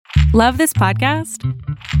Love this podcast?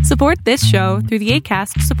 Support this show through the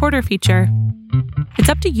Acast supporter feature. It's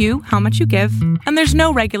up to you how much you give, and there's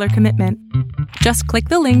no regular commitment. Just click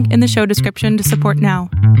the link in the show description to support now.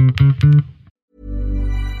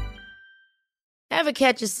 Ever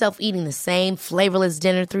catch yourself eating the same flavorless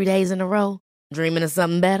dinner 3 days in a row? Dreaming of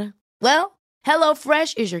something better? Well,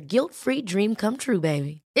 HelloFresh is your guilt-free dream come true,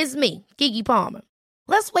 baby. It's me, Keke Palmer.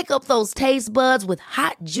 Let's wake up those taste buds with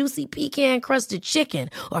hot, juicy pecan-crusted chicken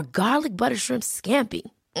or garlic butter shrimp scampi.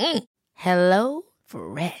 Hello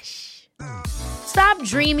Fresh. Stop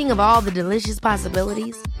dreaming of all the delicious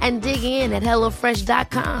possibilities and dig in at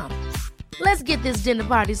HelloFresh.com. Let's get this dinner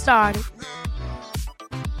party started.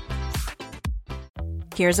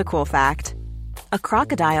 Here's a cool fact. A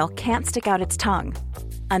crocodile can't stick out its tongue.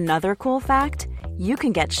 Another cool fact, you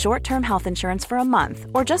can get short-term health insurance for a month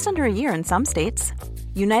or just under a year in some states.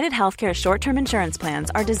 United Healthcare short-term insurance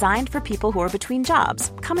plans are designed for people who are between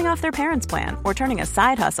jobs, coming off their parents' plan, or turning a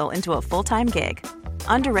side hustle into a full-time gig.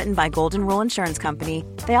 Underwritten by Golden Rule Insurance Company,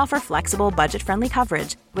 they offer flexible, budget-friendly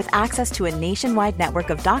coverage with access to a nationwide network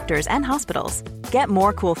of doctors and hospitals. Get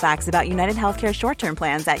more cool facts about United Healthcare short-term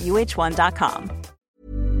plans at uh1.com.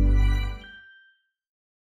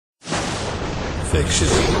 Fiction,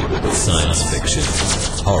 science fiction,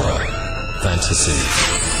 horror, fantasy,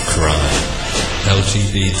 crime,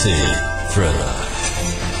 LGBT, thriller.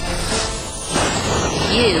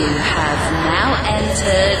 You have now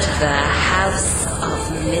entered the House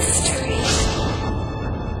of Mystery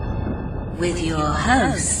with your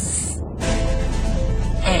hosts,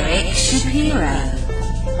 Eric Shapiro,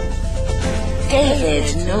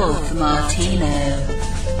 David North Martino,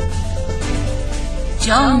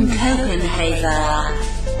 John Copenhaver,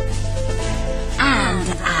 and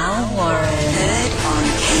Al Warren. Heard on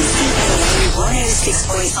KCAA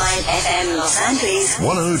 106.5 FM Los Angeles,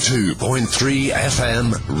 102.3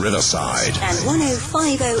 FM Riverside, and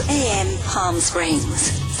 105.0 AM Palm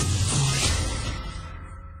Springs.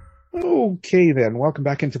 Okay then, welcome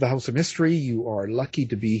back into the House of Mystery. You are lucky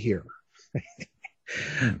to be here.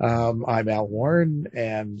 I'm Al Warren,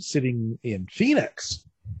 and sitting in Phoenix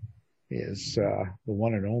is the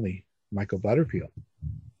one and only Michael Butterfield.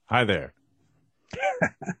 Hi there.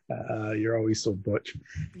 You're always so butch.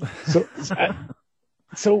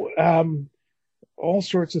 So all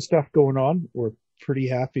sorts of stuff going on. We're pretty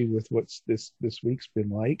happy with what's this week's been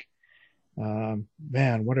like.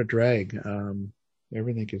 Man, what a drag.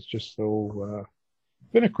 Everything is just so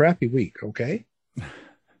been a crappy week, okay?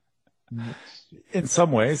 In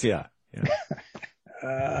some ways, yeah.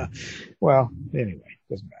 Well, anyway,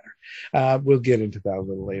 doesn't matter. We'll get into that a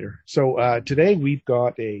little later. So today we've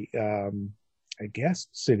got a guest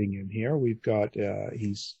sitting in here. We've got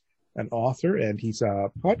he's an author and he's a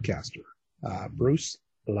podcaster, Bruce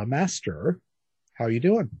LeMaster. How are you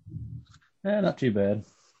doing? Not too bad.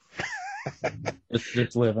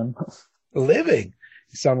 just living. Living.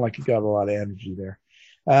 You sound like you got a lot of energy there.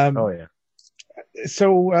 Oh yeah.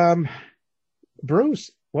 So, Bruce,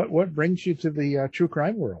 what brings you to the true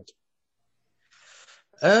crime world?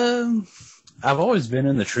 I've always been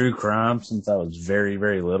in the true crime since I was very,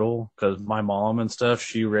 very little, because my mom and stuff,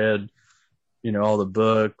 she read, all the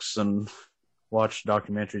books and watched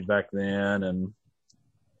documentaries back then. And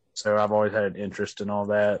so I've always had an interest in all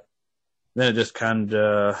that. Then it just kind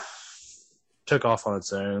of took off on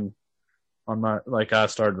its own. I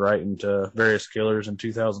started writing to various killers in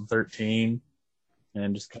 2013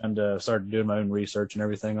 and just kind of started doing my own research and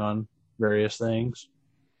everything on various things.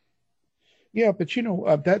 Yeah, but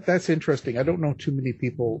that's interesting. I don't know too many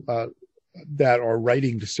people that are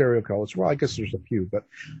writing to serial killers. Well, I guess there's a few, but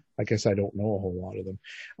I guess I don't know a whole lot of them.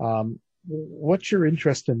 What's your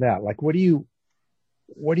interest in that? Like, what do you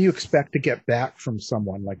expect to get back from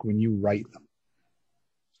someone, like when you write them?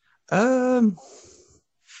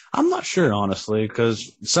 I'm not sure, honestly,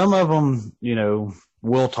 because some of them,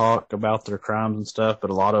 will talk about their crimes and stuff, but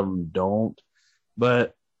a lot of them don't.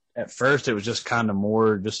 But at first, it was just kind of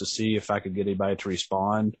more just to see if I could get anybody to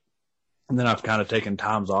respond. And then I've kind of taken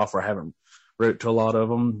times off where I haven't wrote to a lot of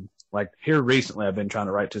them. Like here recently, I've been trying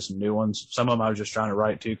to write to some new ones. Some of them I was just trying to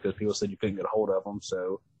write to because people said you couldn't get a hold of them.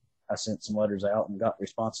 So I sent some letters out and got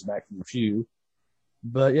responses back from a few.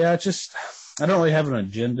 But yeah, I don't really have an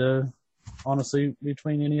agenda, honestly,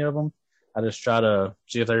 between any of them. I just try to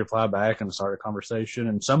see if they reply back and start a conversation.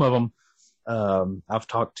 And some of them I've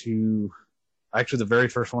talked to. Actually, the very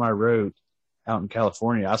first one I wrote out in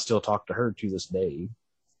California, I still talk to her to this day.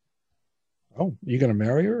 Oh, you going to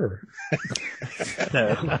marry her?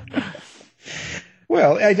 No.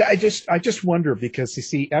 Well, I just wonder because you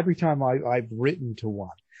see, every time I've written to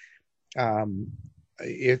one,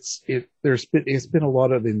 it's been a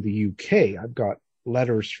lot of in the UK. I've got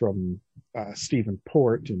letters from Stephen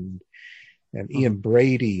Port and Ian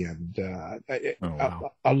Brady and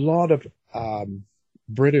a lot of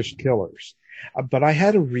British killers. But I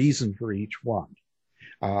had a reason for each one.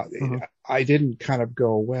 I didn't kind of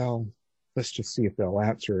go, well, let's just see if they'll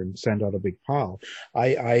answer and send out a big pile.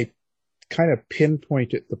 I kind of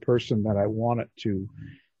pinpointed the person that I wanted to,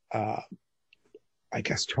 I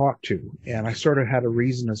guess, talk to. And I sort of had a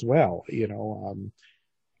reason as well,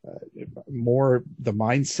 more the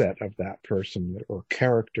mindset of that person or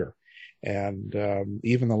character. And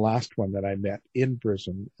even the last one that I met in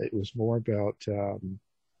prison, it was more about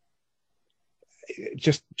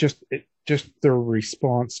just their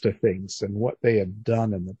response to things and what they had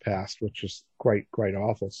done in the past, which is quite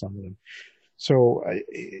awful, some of them. So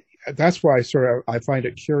that's why I find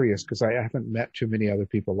it curious, because I haven't met too many other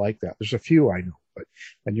people like that. There's a few I know,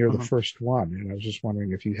 and you're the first one. And I was just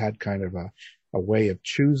wondering if you had kind of a way of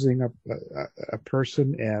choosing a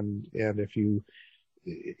person, and if you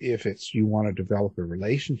want to develop a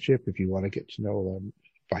relationship, if you want to get to know them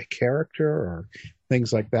by character or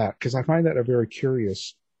things like that, because I find that a very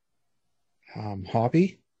curious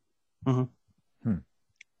hobby.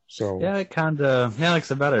 So yeah, like I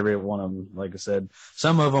said, about every one of them. Like I said,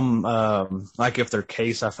 some of them, like if their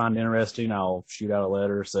case I find interesting, I'll shoot out a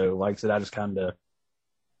letter. So like I said, I just kind of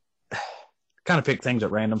pick things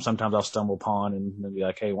at random. Sometimes I'll stumble upon and be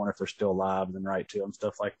like, hey, wonder if they're still alive, and then write to them,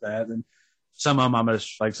 stuff like that. And some of them I'm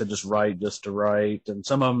just, like I said, just write just to write. And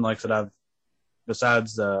some of them, like I said,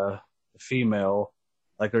 besides the female,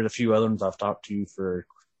 like there's a few other ones I've talked to for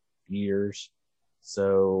years.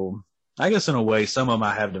 So I guess in a way, some of them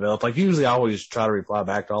I have developed. Like usually I always try to reply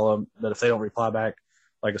back to all of them, but if they don't reply back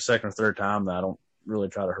like a second or third time, then I don't really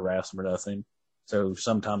try to harass them or nothing. So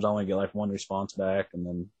sometimes I only get like one response back, and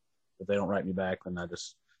then if they don't write me back, then I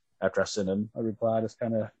just, after I send them a reply, I just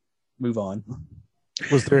kind of move on.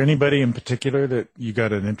 Was there anybody in particular that you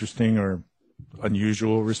got an interesting or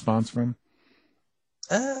unusual response from?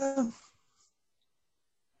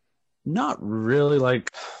 Not really.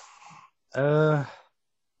 Like, one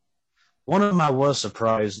of them I was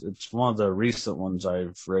surprised. It's one of the recent ones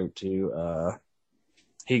I've wrote to.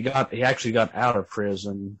 He actually got out of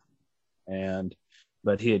prison,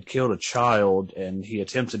 but he had killed a child, and he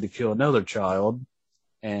attempted to kill another child,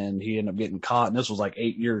 and he ended up getting caught. And this was like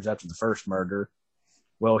 8 years after the first murder.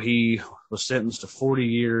 Well, he was sentenced to 40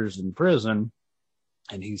 years in prison,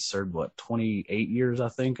 and he served 28 years, I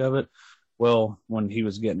think, of it. Well, when he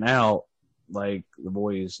was getting out, like the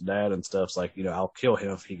boy's dad and stuff's like, I'll kill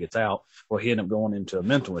him if he gets out. Well, he ended up going into a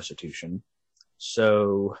mental institution.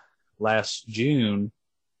 So last June,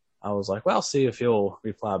 I was like, well, I'll see if he'll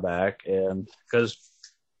reply back. And because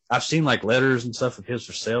I've seen like letters and stuff of his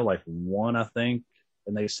for sale, like one, I think,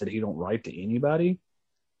 and they said he don't write to anybody.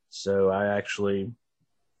 So I actually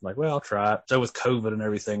like, well, I'll try it. So with COVID and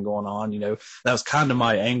everything going on, that was kind of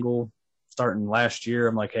my angle starting last year.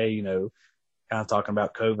 I'm like, hey, kind of talking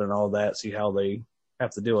about COVID and all that, see how they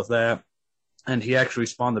have to deal with that. And he actually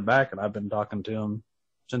responded back, and I've been talking to him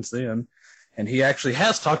since then. And he actually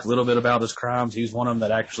has talked a little bit about his crimes. He's one of them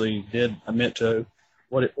that actually did admit to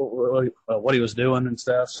what he was doing and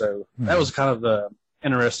stuff. So that was kind of the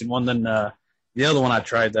interesting one. Then the other one I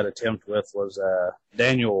tried that attempt with was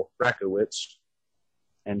Daniel Rakowitz,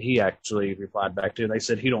 and he actually replied back to it. They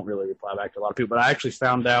said he don't really reply back to a lot of people, but I actually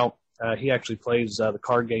found out he actually plays the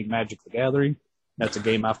card game Magic the Gathering. That's a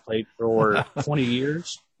game I've played for 20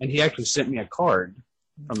 years, and he actually sent me a card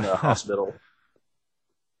from the hospital.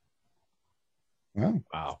 Oh.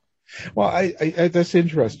 Wow. Well, I that's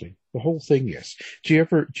interesting. The whole thing is, do you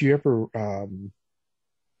ever,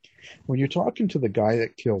 when you're talking to the guy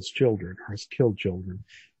that kills children or has killed children,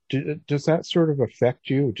 does that sort of affect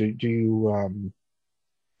you? Do you,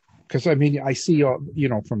 because I mean, I see,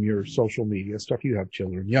 from your social media stuff, you have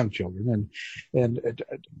children, young children, and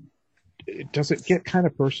does it get kind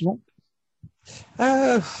of personal?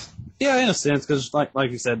 Yeah, in a sense, because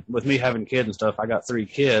like you said, with me having kids and stuff, I got 3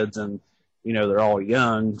 kids, and they're all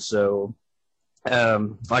young. So,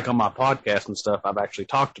 like on my podcast and stuff, I've actually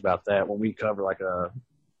talked about that when we cover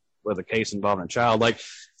with a case involving a child. Like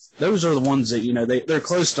those are the ones that they're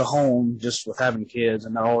close to home, just with having kids,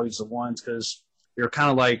 and they're always the ones because you're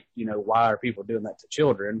kind of like, why are people doing that to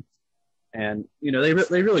children? And, they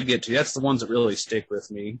really get to you. That's the ones that really stick with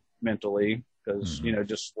me mentally because,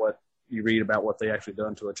 just what you read about what they actually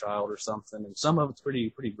done to a child or something. And some of it's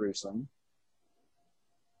pretty gruesome.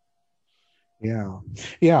 Yeah.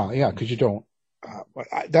 Cause you don't,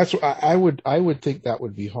 I would think that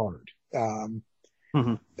would be hard.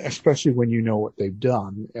 especially when you know what they've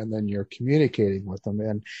done, and then you're communicating with them.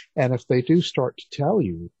 And if they do start to tell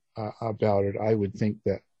you about it, I would think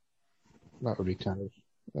that would be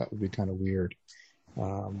kind of weird.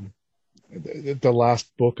 The last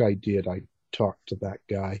book I did, I talked to that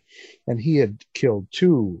guy, and he had killed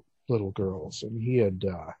 2 little girls, and he had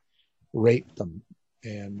raped them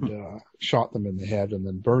and shot them in the head and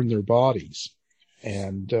then burned their bodies.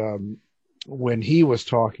 And when he was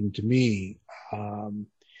talking to me,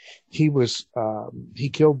 he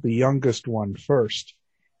killed the youngest one first,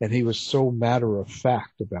 and he was so matter of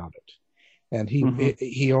fact about it. And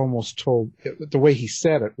he almost told, the way he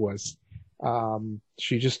said it was,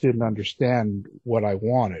 she just didn't understand what I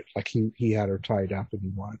wanted. Like he had her tied up and he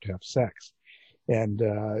wanted to have sex, and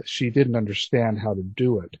she didn't understand how to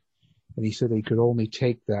do it. And he said he could only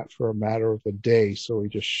take that for a matter of a day, so he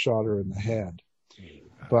just shot her in the head.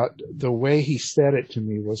 But the way he said it to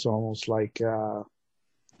me was almost like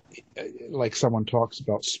someone talks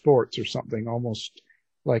about sports or something, almost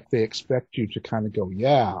like they expect you to kind of go,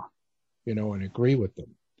 yeah, and agree with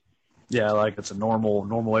them. Yeah, like it's a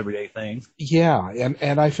normal everyday thing. Yeah,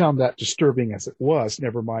 and I found that disturbing as it was,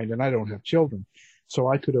 never mind, and I don't have children. So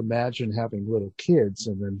I could imagine having little kids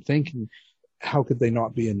and then thinking, how could they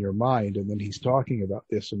not be in your mind? And then he's talking about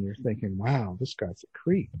this and you're thinking, wow, this guy's a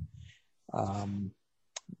creep.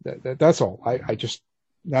 That's all. I just,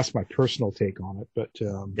 that's my personal take on it. But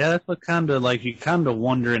yeah, that's what kind of like, you kind of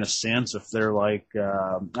wonder in a sense if they're like,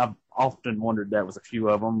 I've often wondered that with a few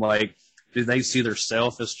of them, like, do they see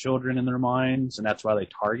themselves as children in their minds, and that's why they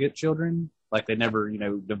target children? Like they never,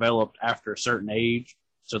 developed after a certain age,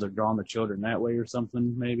 so they're drawn to children that way or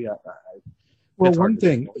something, maybe? Well, one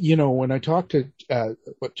thing, when I talked to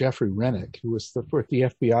Jeffrey Rennick, who was with the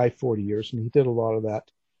FBI 40 years, and he did a lot of that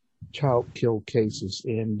child kill cases,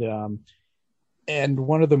 and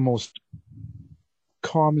one of the most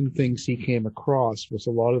common things he came across was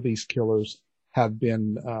a lot of these killers have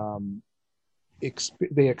been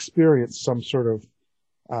they experienced some sort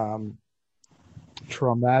of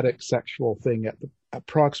traumatic sexual thing at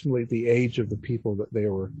approximately the age of the people that they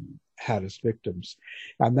had as victims.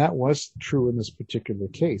 And that was true in this particular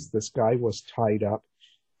case. This guy was tied up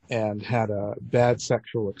and had a bad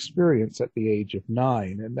sexual experience at the age of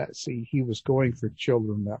 9. And he was going for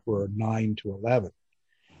children that were 9 to 11.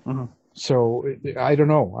 Uh-huh. So I don't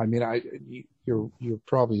know. I mean, you're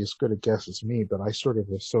probably as good a guess as me, but I sort of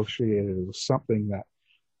associated it with something that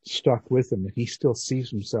stuck with him, and he still sees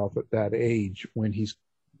himself at that age when he's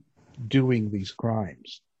doing these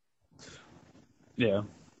crimes. Yeah,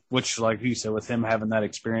 which, like you said, with him having that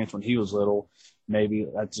experience when he was little, maybe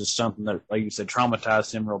that's just something that, like you said,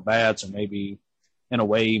 traumatized him real bad. So maybe, in a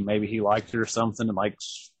way, maybe he liked it or something and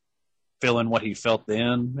likes feeling what he felt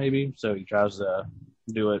then, maybe. So he tries to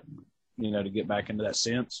do it, to get back into that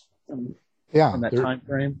sense. Yeah, in that time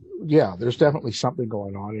frame. Yeah, there's definitely something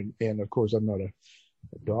going on, and of course, I'm not a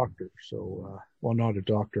doctor, so not a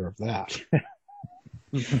doctor of that.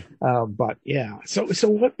 But yeah, so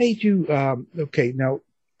what made you? Okay, now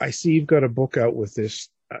I see you've got a book out with this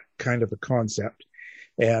kind of a concept,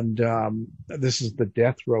 and this is the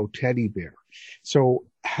Death Row Teddy Bear. So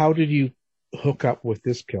how did you hook up with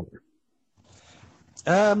this killer?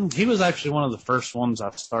 He was actually one of the first ones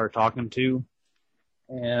I started talking to,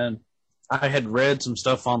 and I had read some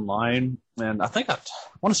stuff online, and I think I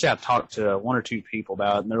want to say I talked to 1 or 2 people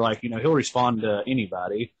about it, and they're like, he'll respond to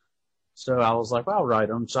anybody. So I was like, well, I'll write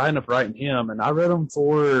him. So I ended up writing him, and I read him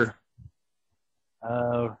for,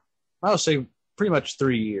 I would say pretty much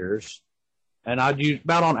 3 years. And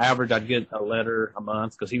about on average, I'd get a letter a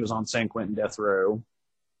month because he was on San Quentin Death Row.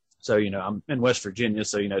 So, I'm in West Virginia,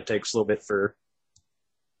 so, it takes a little bit for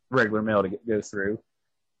regular mail to go through.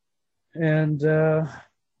 And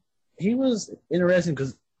he was interesting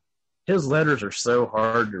because his letters are so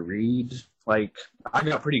hard to read. Like, I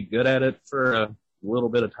got pretty good at it for a little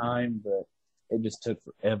bit of time, but it just took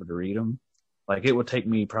forever to read them. Like, it would take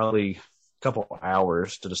me probably a couple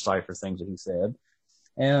hours to decipher things that he said.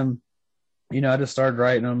 And, I just started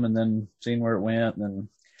writing them and then seeing where it went. And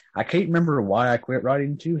I can't remember why I quit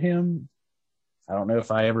writing to him. I don't know if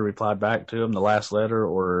I ever replied back to him, the last letter,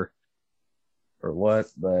 or what,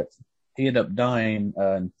 but he ended up dying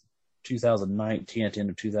in 2019, at the end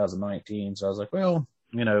of 2019. So I was like, well,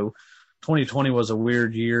 2020 was a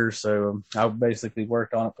weird year. So I basically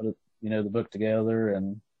worked on it, put it, the book together,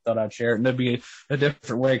 and thought I'd share it. And there'd be a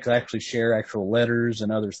different way because I actually share actual letters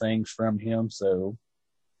and other things from him. So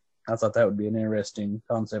I thought that would be an interesting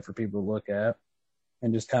concept for people to look at,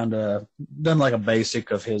 and just kind of done like a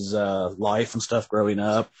basic of his life and stuff growing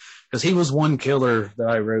up. Because he was one killer that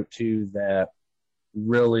I wrote to that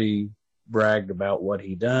really bragged about what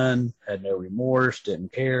he done, had no remorse,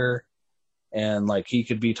 didn't care. And like he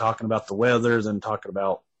could be talking about the weather, then talking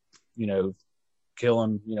about,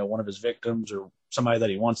 killing, one of his victims or somebody that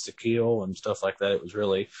he wants to kill and stuff like that. It was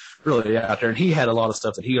really, really out there. And he had a lot of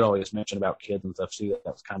stuff that he would always mention about kids and stuff too.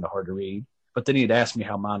 That was kind of hard to read. But then he'd ask me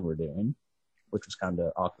how mine were doing, which was kind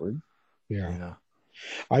of awkward. Yeah.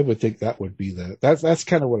 I would think that would be that's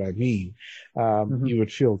kind of what I mean. You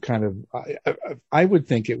would feel kind of, I would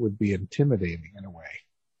think it would be intimidating in a way.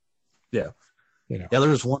 Yeah. Yeah, there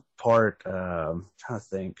was one part, I'm trying to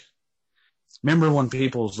think. Remember when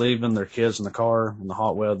people was leaving their kids in the car in the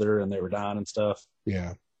hot weather and they were dying and stuff?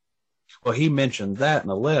 Yeah. Well, he mentioned that in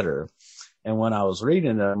a letter. And when I was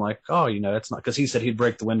reading it, I'm like, oh, it's not, because he said he'd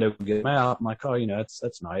break the window and get them out. I'm like, oh,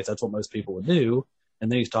 that's nice. That's what most people would do.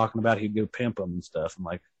 And then he's talking about he'd go pimp them and stuff. I'm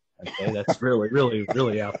like, okay, that's really, really,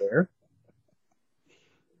 really out there.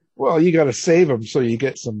 Well, you got to save them so you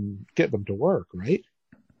get them to work, right?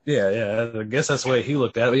 Yeah. I guess that's the way he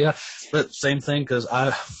looked at it. But yeah, but same thing, because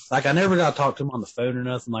I never got to talk to him on the phone or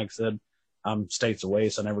nothing. Like I said, I'm states away,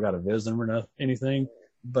 so I never got to visit him or anything.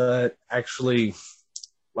 But actually,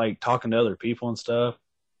 like talking to other people and stuff,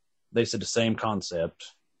 they said the same concept.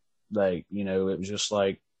 Like, it was just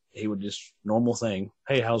like, he would just normal thing.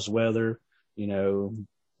 Hey, how's the weather? And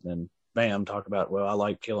bam, talk about, well, I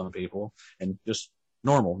like killing people, and just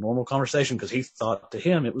normal conversation, because he thought to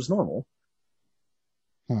him it was normal.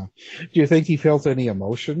 Huh. Do you think he felt any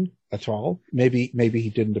emotion at all? Maybe he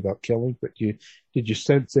didn't about killing, but did you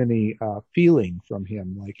sense any feeling from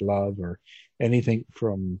him, like love or anything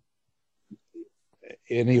from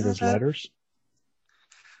any of his letters?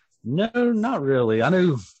 No, not really. I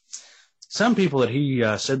knew some people that he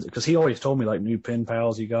said, because he always told me like new pen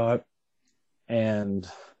pals he got, and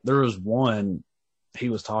there was one he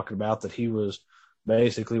was talking about that he was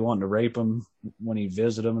basically wanting to rape him when he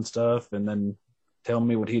visited him and stuff, and then tell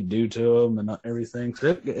me what he'd do to him and everything.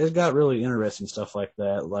 So it got really interesting stuff like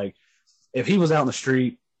that. Like if he was out in the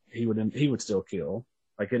street, he would still kill.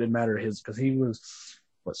 Like it didn't matter because he was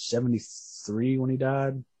 73 when he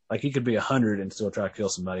died. Like he could be 100 and still try to kill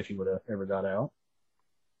somebody if he would have ever got out.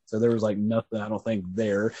 So there was like nothing, I don't think,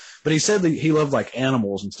 there. But he said that he loved like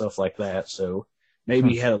animals and stuff like that. So maybe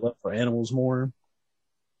he had a love for animals more.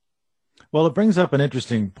 Well, it brings up an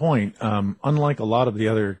interesting point. Unlike a lot of the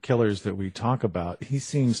other killers that we talk about, he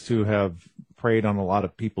seems to have preyed on a lot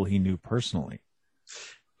of people he knew personally.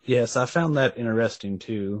 Yes, I found that interesting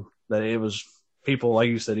too, that it was people, like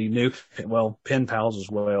you said, he knew, well, pen pals as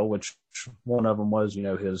well, which one of them was,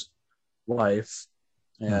 his wife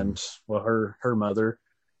and, well, her mother.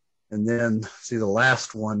 And then, see, the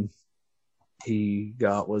last one he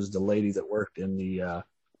got was the lady that worked in the,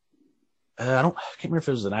 I can't remember if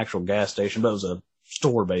it was an actual gas station, but it was a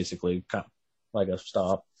store, basically, kind of like a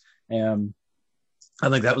stop. And I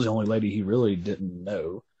think that was the only lady he really didn't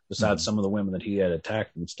know, besides some of the women that he had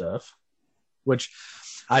attacked and stuff. Which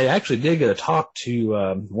I actually did get a talk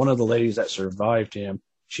to one of the ladies that survived him.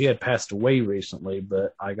 She had passed away recently,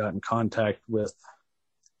 but I got in contact with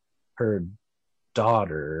her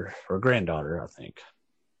daughter or granddaughter, I think.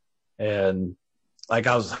 And like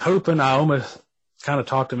I was hoping, I almost kind of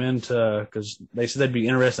talked them into, because they said they'd be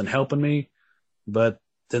interested in helping me, but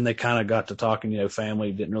then they kind of got to talking,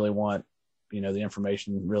 family didn't really want, the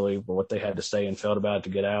information really, what they had to say and felt about it to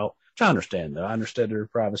get out, which I understand though. I understood their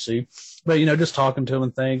privacy, but just talking to them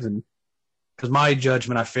and things. And because my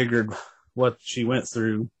judgment, I figured what she went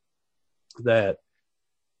through, that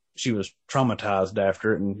she was traumatized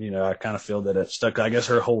after it. And, I kind of feel that it stuck. I guess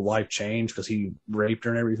her whole life changed because he raped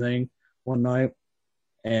her and everything one night.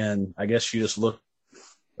 And I guess she just looked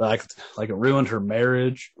like it ruined her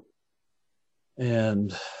marriage,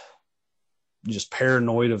 and just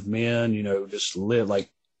paranoid of men, just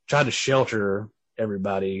tried to shelter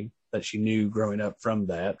everybody that she knew growing up from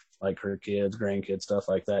that, like her kids, grandkids, stuff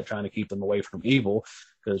like that, trying to keep them away from evil,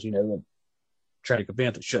 because, the tragic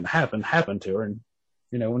event that shouldn't happen happened to her. And,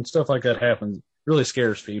 when stuff like that happens, it really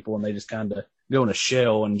scares people, and they just kind of go in a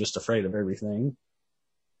shell and just afraid of everything.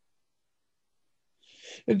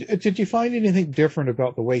 Did you find anything different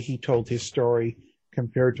about the way he told his story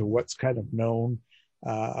compared to what's kind of known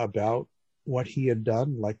about what he had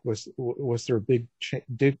done? Like, was there big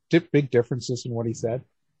differences in what he said?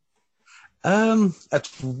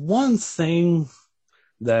 That's one thing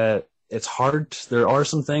that it's hard. There are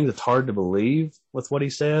some things it's hard to believe with what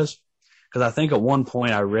he says, because I think at one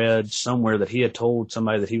point I read somewhere that he had told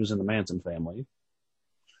somebody that he was in the Manson family.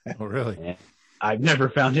 Oh, really? And I've never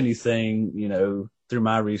found anything, through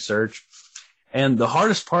my research. And the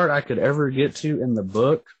hardest part I could ever get to in the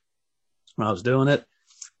book when I was doing it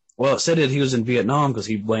Well, it said that he was in Vietnam because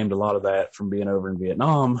he blamed a lot of that from being over in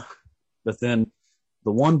Vietnam. But then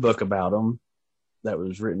the one book about him that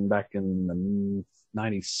was written back in the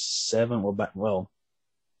 97,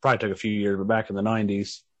 probably took a few years, but back in the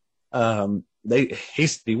 90s,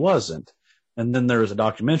 he wasn't. And then there was a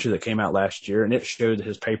documentary that came out last year, and it showed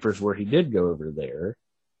his papers where he did go over there.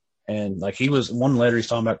 And like one letter he's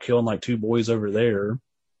talking about killing like 2 boys over there.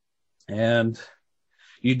 And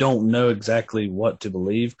you don't know exactly what to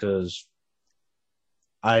believe because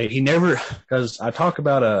I talk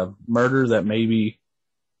about a murder that maybe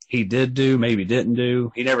he did do, maybe didn't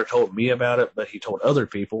do. He never told me about it, but he told other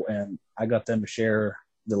people, and I got them to share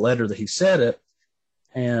the letter that he said it.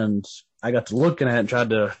 And I got to looking at it and tried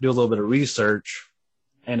to do a little bit of research,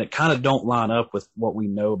 and it kind of don't line up with what we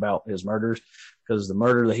know about his murders, because the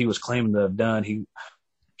murder that he was claiming to have done, he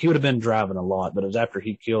would have been driving a lot, but it was after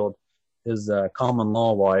he killed his common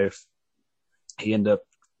law wife. He ended up,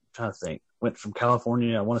 trying to think, went from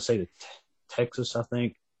California, I want to say, to Texas, I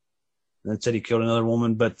think, and then said he killed another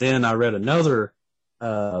woman. But then I read another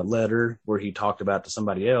letter where he talked about to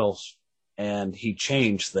somebody else, and he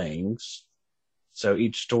changed things. So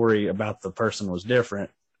each story about the person was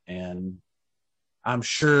different, and I'm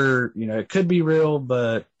sure, it could be real,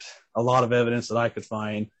 but a lot of evidence that I could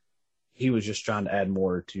find, he was just trying to add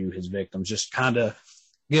more to his victims, just kind of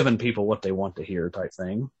giving people what they want to hear type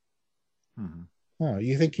thing. Mm-hmm. Oh,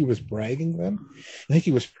 you think he was bragging then? I think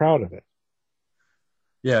he was proud of it.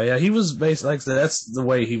 Yeah, he was basically, like I said, that's the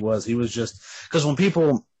way he was. He was just, because when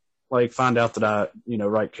people like find out that I,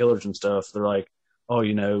 write killers and stuff, they're like, oh,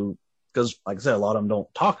 because like I said, a lot of them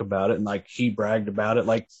don't talk about it, and like he bragged about it.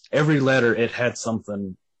 Like every letter, it had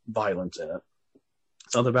something violence in it,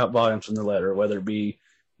 something about violence in the letter, whether it be,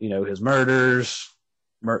 his murders,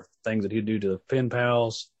 things that he'd do to the pen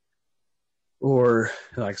pals, or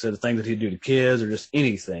like I said, the things that he'd do to kids, or just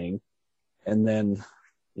anything. And then,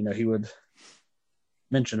 he would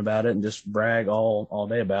mention about it and just brag all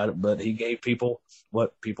day about it. But he gave people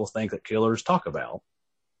what people think that killers talk about.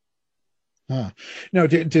 Huh. Now,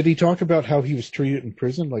 did he talk about how he was treated in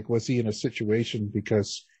prison? Like, was he in a situation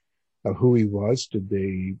because of who he was? Did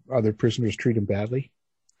the other prisoners treat him badly?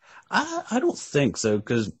 I don't think so,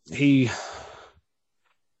 because he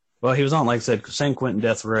was on, like I said, San Quentin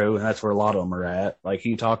death row, and that's where a lot of them are at. Like,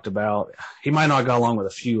 he talked about, he might not have got along with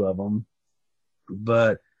a few of them,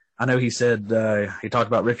 but I know he said, he talked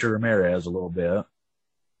about Richard Ramirez a little bit,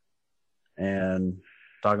 and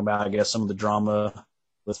talking about, I guess, some of the drama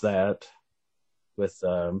with that, with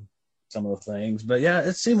some of the things. But yeah,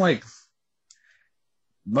 it seemed like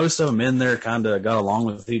most of them in there kind of got along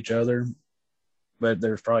with each other, but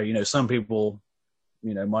there's probably, some people,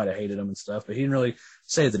 might have hated him and stuff, but he didn't really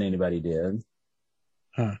say that anybody did.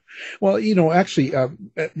 Huh. Well, actually,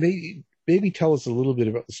 maybe tell us a little bit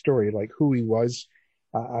about the story, like who he was.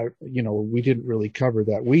 We didn't really cover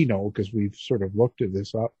that. We know because we've sort of looked at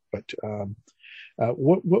this up, but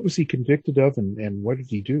what was he convicted of, and what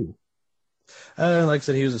did he do? Like I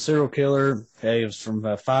said, he was a serial killer. He was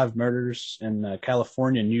from 5 murders in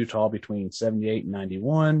California and Utah between 78 and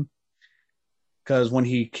 91. Because when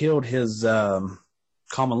he killed his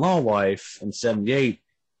common law wife in 78,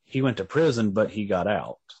 he went to prison, but he got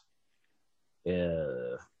out.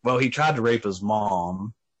 He tried to rape his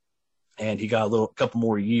mom, and he got a couple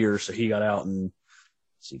more years, so he got out in,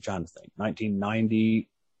 1990.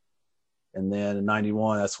 And then in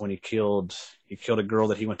 91, that's when he killed a girl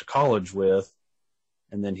that he went to college with.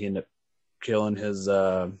 And then he ended up killing his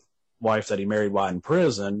wife that he married while in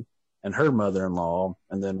prison, and her mother-in-law,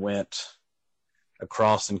 and then went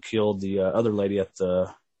across and killed the other lady at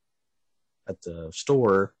the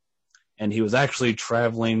store. And he was actually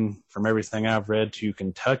traveling, from everything I've read, to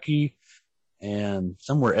Kentucky and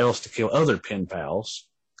somewhere else to kill other pen pals.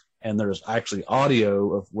 And there's actually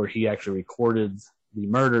audio of where he actually recorded the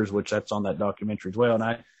murders, which that's on that documentary as well. And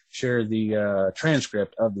I shared the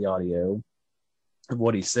transcript of the audio of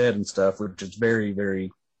what he said and stuff, which is very,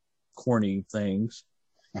 very corny things.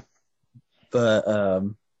 But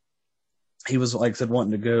he was, like I said,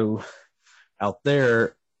 wanting to go out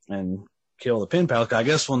there and kill the pen pals. I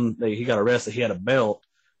guess when he got arrested, he had a belt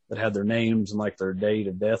that had their names and like their date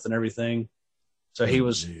of death and everything. So he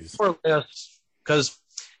was more or less, because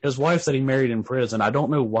his wife that he married in prison, I don't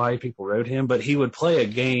know why people wrote him, but he would play a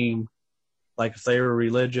game, like if they were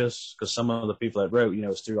religious, because some of the people that wrote,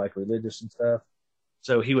 it's through like religious and stuff.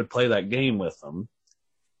 So he would play that game with them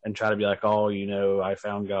and try to be like, oh, I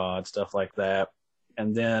found God, stuff like that.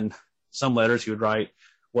 And then some letters he would write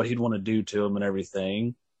what he'd want to do to him and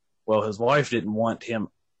everything. Well, his wife didn't want him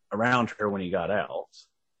around her when he got out.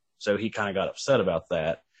 So he kind of got upset about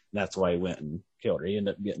that. That's why he went and killed her. He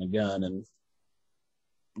ended up getting a gun and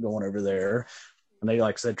going over there. And they,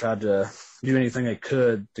 like I said, tried to do anything they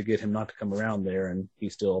could to get him not to come around there, and he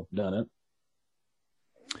still done it.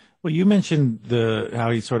 Well, you mentioned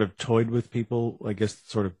how he sort of toyed with people, I guess,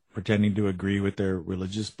 sort of pretending to agree with their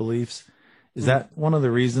religious beliefs. Is that one of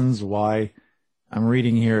the reasons why I'm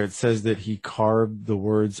reading here? It says that he carved the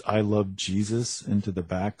words "I love Jesus" into the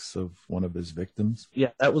backs of one of his victims.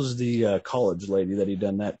 Yeah, that was the college lady that he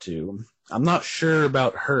done that to. I'm not sure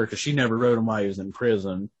about her because she never wrote him while he was in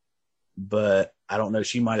prison, but I don't know.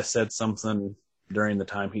 She might have said something during the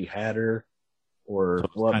time he had her, or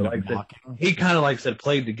he kind of like said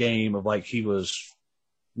played the game of like he was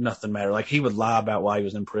nothing matter. Like he would lie about why he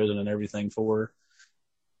was in prison and everything for her.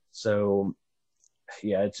 So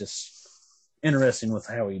yeah, it's just interesting with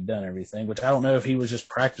how he'd done everything, which I don't know if he was just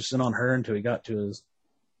practicing on her until he got to his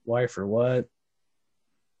wife or what.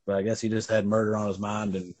 But I guess he just had murder on his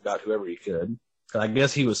mind and got whoever he could. I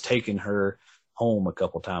guess he was taking her home a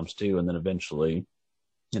couple times too, and then eventually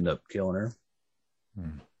end up killing her.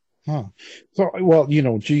 Huh. So, well,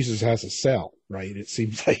 Jesus has a cell, right? It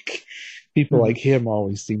seems like people like him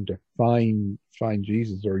always seem to find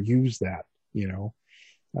Jesus or use that,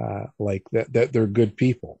 like that they're good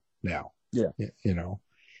people now. Yeah.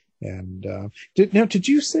 And did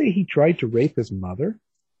you say he tried to rape his mother?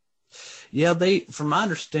 Yeah, from my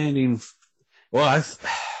understanding,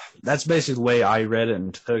 that's basically the way I read it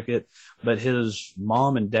and took it. But his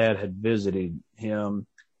mom and dad had visited him,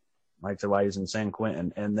 like the way he's in San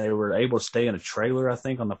Quentin, and they were able to stay in a trailer, I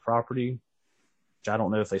think, on the property, which I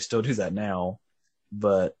don't know if they still do that now.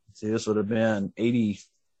 But see, this would have been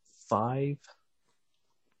 85.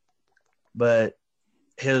 But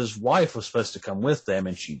his wife was supposed to come with them,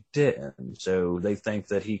 and she didn't. So they think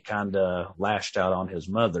that he kind of lashed out on his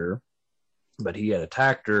mother, but he had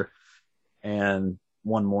attacked her and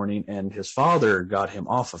one morning, and his father got him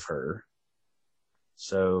off of her.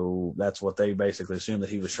 So that's what they basically assumed, that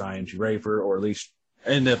he was trying to rape her, or at least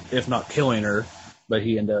end up, if not killing her, but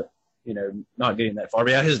he ended up, not getting that far.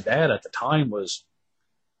 But yeah, his dad at the time was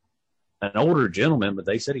an older gentleman, but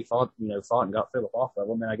they said he fought and got Philip off of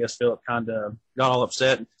him. And I guess Philip kind of got all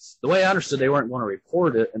upset. The way I understood, they weren't going to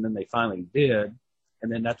report it, and then they finally did.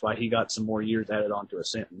 And then that's why he got some more years added onto a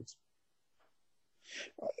sentence.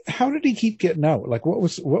 How did he keep getting out? Like, what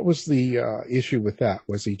was the issue with that?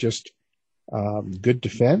 Was he just good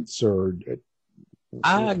defense, or?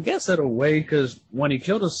 I guess in a way, because when he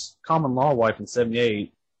killed his common law wife in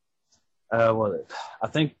 1978, I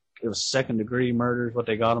think it was second-degree murder is what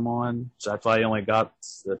they got him on. So that's why he only got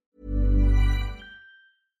the...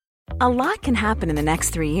 A lot can happen in the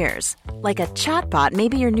next 3 years. Like a chatbot may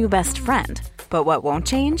be your new best friend. But what won't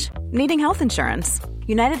change? Needing health insurance.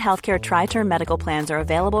 United Healthcare Tri-Term Medical Plans are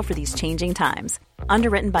available for these changing times.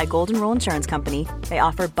 Underwritten by Golden Rule Insurance Company, they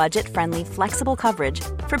offer budget-friendly, flexible coverage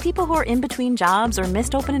for people who are in between jobs or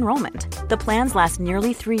missed open enrollment. The plans last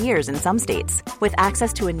nearly 3 years in some states, with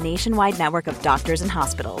access to a nationwide network of doctors and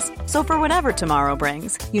hospitals. So for whatever tomorrow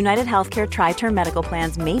brings, United Healthcare Tri-Term Medical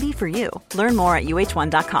Plans may be for you. Learn more at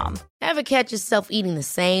uh1.com. Ever catch yourself eating the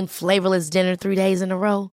same flavorless dinner 3 days in a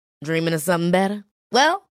row? Dreaming of something better?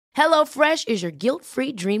 Well, HelloFresh is your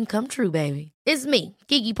guilt-free dream come true, baby. It's me,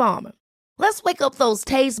 Keke Palmer. Let's wake up those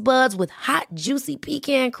taste buds with hot, juicy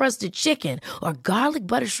pecan-crusted chicken or garlic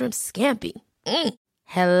butter shrimp scampi.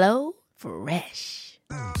 Hello Fresh.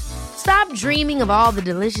 Stop dreaming of all the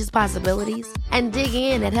delicious possibilities and dig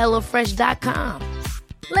in at HelloFresh.com.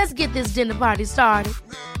 Let's get this dinner party started.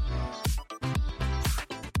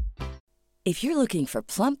 If you're looking for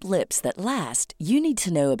plump lips that last, you need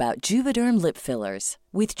to know about Juvederm lip fillers.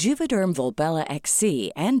 With Juvederm Volbella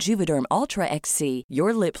XC and Juvederm Ultra XC,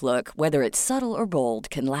 your lip look, whether it's subtle or bold,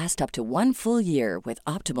 can last up to 1 full year with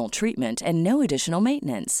optimal treatment and no additional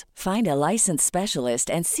maintenance. Find a licensed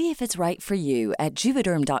specialist and see if it's right for you at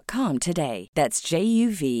Juvederm.com today. That's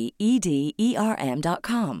JUVEDERM.com.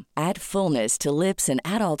 Add fullness to lips in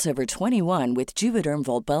adults over 21 with Juvederm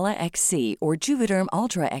Volbella XC or Juvederm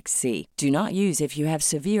Ultra XC. Do not use if you have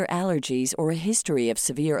severe allergies or a history of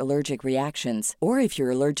severe allergic reactions, or if you're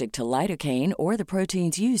allergic to lidocaine or the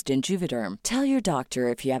proteins used in Juvederm. Tell your doctor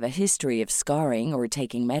if you have a history of scarring or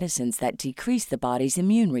taking medicines that decrease the body's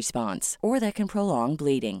immune response or that can prolong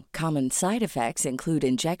bleeding. Common side effects include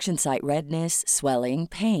injection site redness, swelling,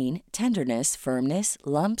 pain, tenderness, firmness,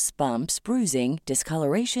 lumps, bumps, bruising,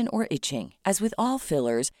 discoloration, or itching. As with all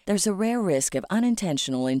fillers, there's a rare risk of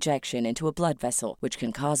unintentional injection into a blood vessel, which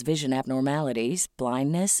can cause vision abnormalities,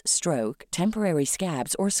 blindness, stroke, temporary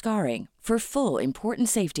scabs, or scarring. For full important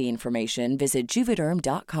safety information, visit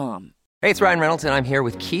Juvederm.com. Hey, it's Ryan Reynolds, and I'm here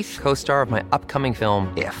with Keith, co-star of my upcoming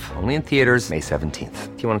film, If, only in theaters May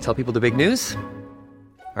 17th. Do you want to tell people the big news?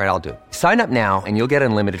 All right, I'll do it. Sign up now and you'll get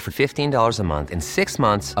unlimited for $15 a month and 6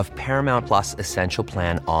 months of Paramount Plus Essential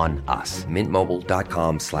Plan on us.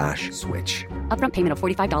 MintMobile.com/switch. Upfront payment of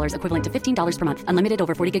 $45 equivalent to $15 per month. Unlimited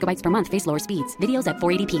over 40 gigabytes per month. Face lower speeds. Videos at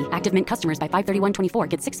 480p. Active Mint customers by 531.24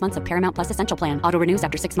 get 6 months of Paramount Plus Essential Plan. Auto renews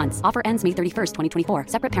after 6 months. Offer ends May 31st, 2024.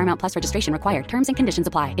 Separate Paramount Plus registration required. Terms and conditions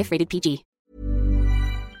apply if rated PG.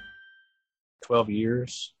 12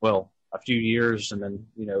 years. Well, a few years and then,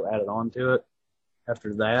 added on to it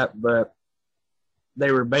after that. But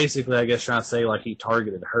they were basically, I guess, trying to say like he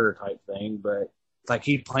targeted her type thing. But like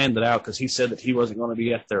he planned it out because he said that he wasn't going to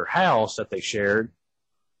be at their house that they shared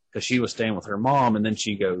because she was staying with her mom. And then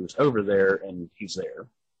she goes over there and he's there.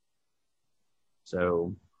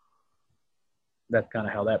 So that's kind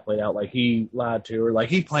of how that played out. Like he lied to her. Like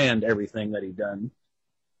he planned everything that he'd done.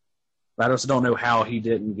 But I just don't know how he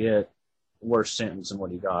didn't get worse sentence than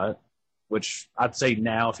what he got, which I'd say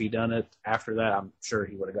now if he'd done it after that, I'm sure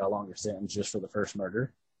he would have got a longer sentence just for the first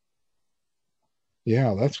murder.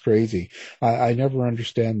 Yeah, that's crazy. I never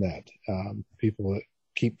understand that. People that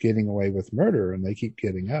keep getting away with murder and they keep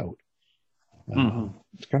getting out.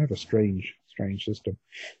 It's kind of a strange system.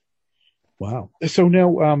 Wow. So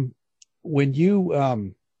now, when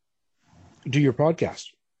you do your podcast,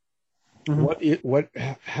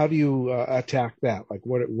 how do you attack that? Like,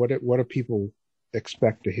 what do people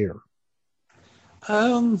expect to hear?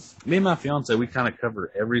 Me and my fiance, we kind of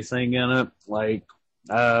cover everything in it. Like,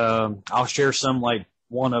 I'll share some like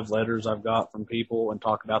one of letters I've got from people and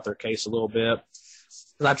talk about their case a little bit.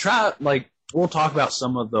 Cause I try, like, we'll talk about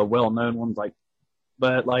some of the well-known ones,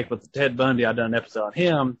 but with Ted Bundy, I done an episode on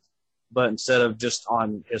him, but instead of just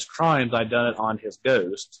on his crimes, I done it on his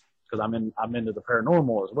ghost. Cause I'm into the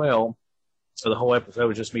paranormal as well. So the whole episode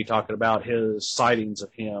was just me talking about his sightings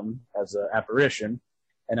of him as an apparition.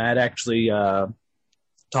 And I had actually,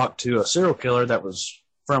 talked to a serial killer that was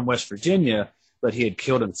from West Virginia, but he had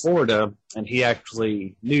killed in Florida, and he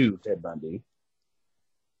actually knew Ted Bundy.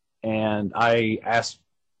 And I asked,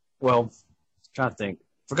 trying to think,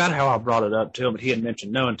 forgot how I brought it up to him, but he had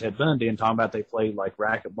mentioned knowing Ted Bundy and talking about they played like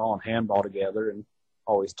racquetball and handball together and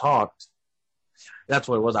always talked. That's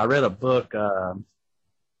what it was. I read a book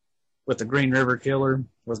with the Green River Killer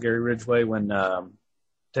with Gary Ridgway when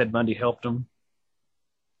Ted Bundy helped him.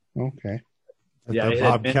 Okay. The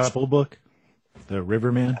Bob Capel book, The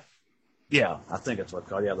Riverman. Yeah, I think that's what it's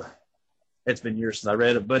called. Yeah, it's been years since I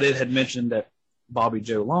read it, but it had mentioned that Bobby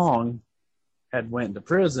Joe Long had went into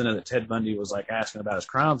prison and that Ted Bundy was like asking about his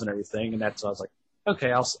crimes and everything, and that's, I was like,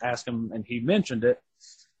 okay, I'll ask him, and he mentioned it.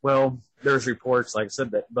 Well, there's reports, like I said,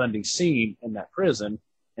 that Bundy's seen in that prison,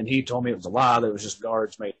 and he told me it was a lie, that it was just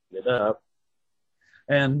guards making it up.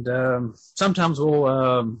 And sometimes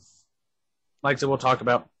we'll, like I said, we'll talk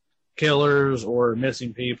about killers or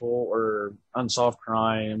missing people or unsolved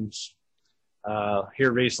crimes.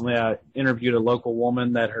 Here recently, I interviewed a local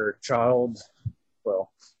woman that her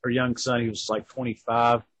young son, he was like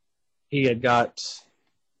 25. He had got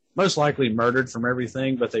most likely murdered from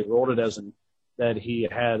everything, but they ruled it as that he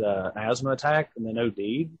had an asthma attack and then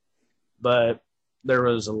OD'd. But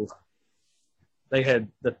the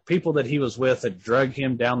people that he was with had dragged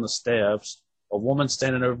him down the steps, a woman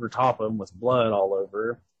standing over top of him with blood all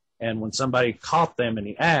over. And when somebody caught them in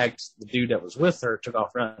the act, the dude that was with her took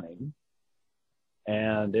off running.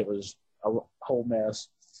 And it was a whole mess.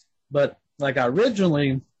 But like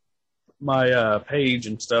originally, my page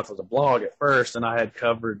and stuff was a blog at first, and I had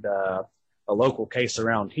covered a local case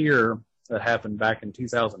around here that happened back in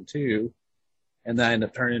 2002. And then I ended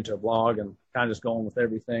up turning into a blog and kind of just going with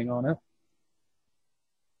everything on it.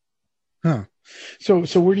 Huh. So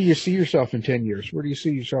where do you see yourself in 10 years? Where do you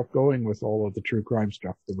see yourself going with all of the true crime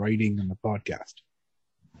stuff, the writing and the podcast?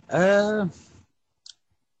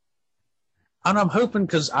 I'm hoping,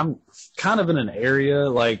 because I'm kind of in an area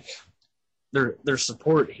like there's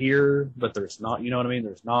support here, but there's not, you know what I mean?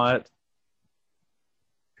 There's not,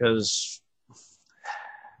 because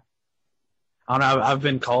I don't know, I've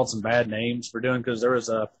been called some bad names for doing, because there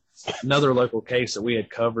was another local case that we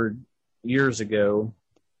had covered years ago,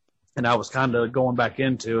 and I was kind of going back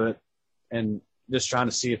into it and just trying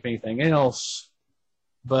to see if anything else,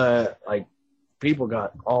 but like people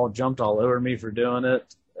got jumped all over me for doing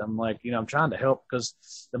it. I'm like, I'm trying to help, because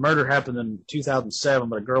the murder happened in 2007,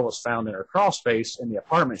 but a girl was found in her crawl space in the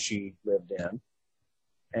apartment she lived in,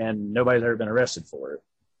 and nobody's ever been arrested for it.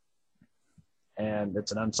 And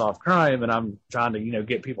it's an unsolved crime, and I'm trying to,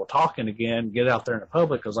 get people talking again, get out there in the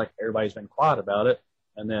public, because like everybody's been quiet about it.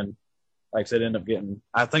 And then like I said,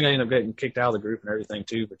 I think I ended up getting kicked out of the group and everything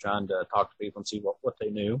too for trying to talk to people and see what they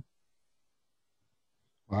knew.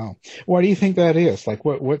 Wow. Why do you think that is? Like,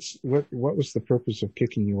 what was the purpose of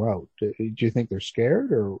kicking you out? Do you think they're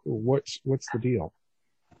scared, or what's the deal?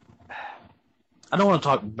 I don't want to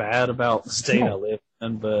talk bad about the state I live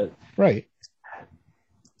in, but right.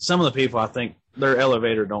 Some of the people, I think their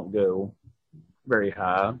elevator don't go very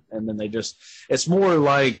high, and then it's more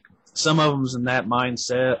like some of them's in that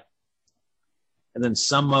mindset, and then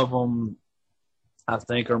some of them, I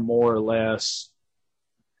think, are more or less,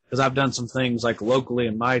 because I've done some things like locally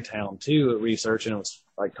in my town too, research, and it was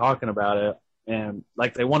like talking about it, and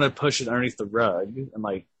like they want to push it underneath the rug, and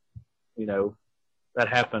like, you know, that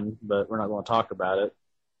happened, but we're not going to talk about it.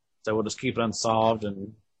 So we'll just keep it unsolved,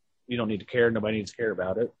 and you don't need to care. Nobody needs to care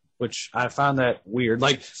about it, which I find that weird.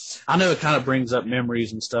 Like, I know it kind of brings up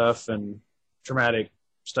memories and stuff and traumatic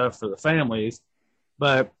stuff for the families,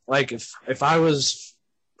 but like if I was,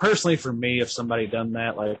 personally for me, if somebody done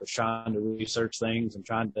that, like was trying to research things and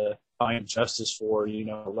trying to find justice for, you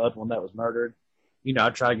know, a loved one that was murdered, you know,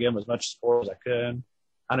 I'd try to give them as much support as I could.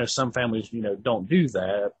 I know some families, you know, don't do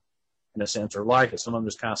that in a sense, or like it. Some of them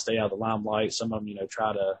just kind of stay out of the limelight. Some of them, you know,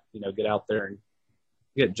 try to, you know, get out there and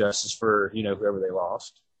get justice for, you know, whoever they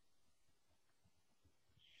lost.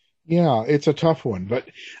 Yeah, it's a tough one, but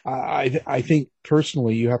I think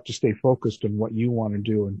personally you have to stay focused on what you want to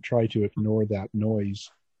do and try to ignore that noise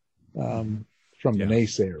from the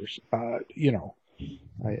naysayers. You know,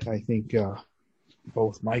 I think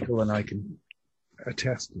both Michael and I can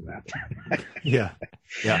attest to that. Yeah.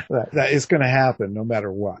 That is going to happen no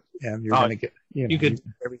matter what, and you're going to get. You could do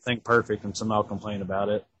everything perfect and somehow complain about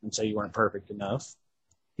it and say you weren't perfect enough.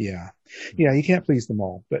 Yeah, you can't please them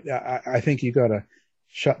all, but I think you got to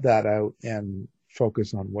shut that out and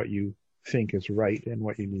focus on what you think is right and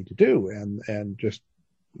what you need to do, and just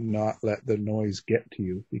not let the noise get to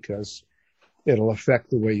you, because it'll affect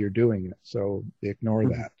the way you're doing it. So ignore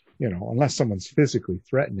that, you know, unless someone's physically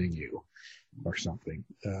threatening you or something.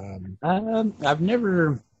 I've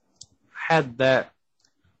never had that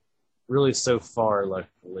really so far,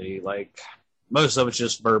 luckily. Like, most of it's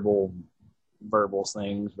just verbal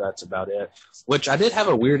things. That's about it. Which I did have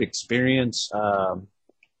a weird experience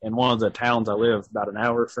in one of the towns I live about an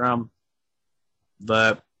hour from.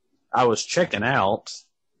 But I was checking out,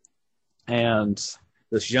 and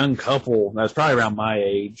this young couple that was probably around my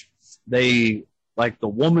age, the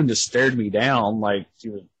woman just stared me down like she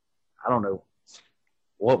was, I don't know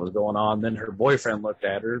what was going on. Then her boyfriend looked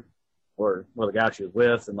at her, or the guy she was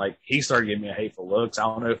with, and like he started giving me a hateful looks. I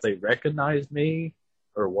don't know if they recognized me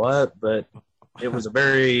or what, but it was a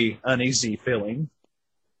very uneasy feeling.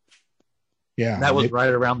 Yeah. And that was right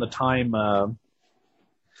around the time,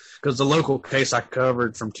 because the local case I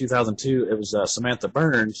covered from 2002, it was Samantha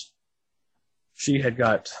Burns. She had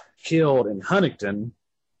got killed in Huntington,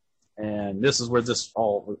 and this is where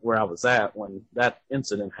I was at when that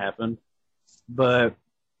incident happened. But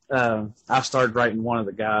I started writing one of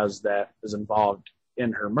the guys that is involved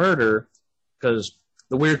in her murder, because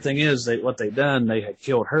the weird thing is what they had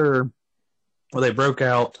killed her. Well, they broke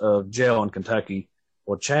out of jail in Kentucky.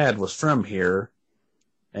 Well, Chad was from here,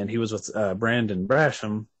 and he was with Brandon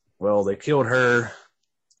Brasham. Well, they killed her.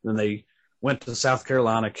 Then they went to South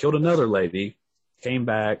Carolina, killed another lady, came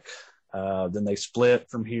back. Then they split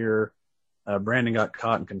from here. Brandon got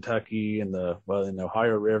caught in Kentucky in the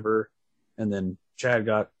Ohio River, and then Chad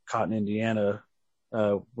got caught in Indiana,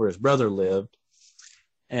 where his brother lived.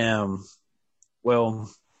 Well,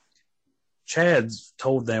 Chad's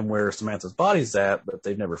told them where Samantha's body's at, but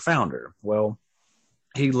they've never found her. Well,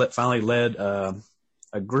 he finally led a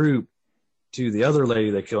group to the other lady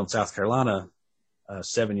they killed in South Carolina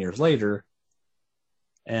 7 years later.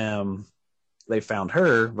 They found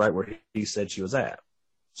her right where he said she was at.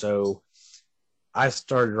 So I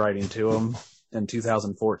started writing to him in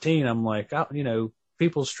 2014. I'm like,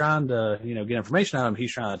 people's trying to, get information out of him.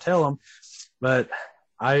 He's trying to tell them. But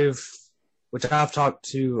I've talked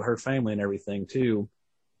to her family and everything too.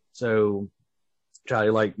 So try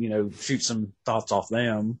to shoot some thoughts off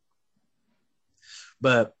them.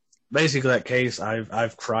 But basically that case,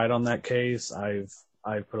 I've cried on that case. I've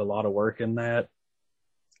put a lot of work in that,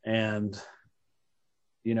 and,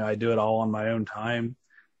 I do it all on my own time.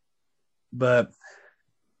 But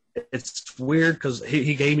it's weird because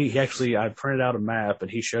I printed out a map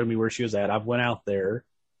and he showed me where she was at. I went out there,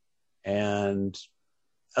 and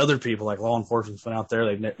other people like law enforcement went out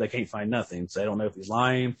there. They can't find nothing. So they don't know if he's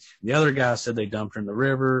lying. The other guy said they dumped her in the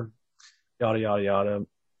river, yada, yada, yada.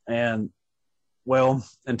 And well,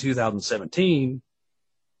 in 2017,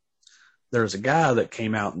 there was a guy that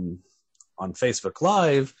came out on Facebook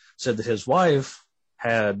Live said that his wife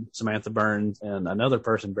had Samantha Burns and another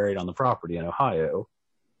person buried on the property in Ohio.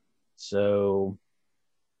 So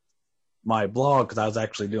my blog, because I was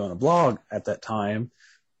actually doing a blog at that time,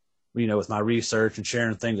 with my research and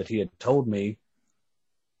sharing things that he had told me.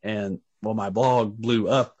 And well, my blog blew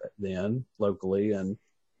up then locally. And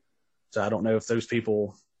so I don't know if those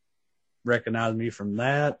people recognized me from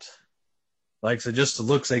that. Like I said, just the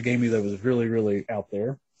looks they gave me that was really, really out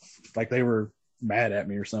there. Like they were mad at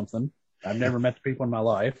me or something. I've never met the people in my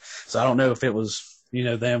life. So I don't know if it was,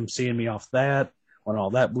 them seeing me off that when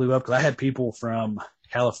all that blew up. Because I had people from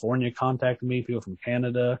California contacting me, people from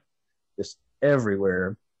Canada, just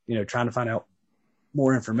everywhere, trying to find out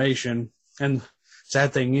more information. And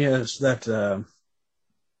sad thing is that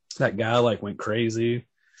that guy went crazy,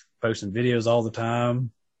 posting videos all the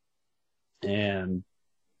time. And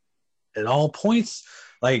at all points,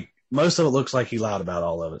 most of it looks like he lied about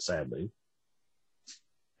all of it, sadly.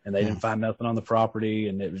 And they didn't find nothing on the property,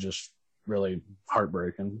 and it was just really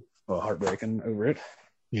heartbreaking over it.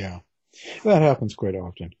 Yeah. That happens quite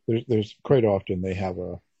often. There's quite often they have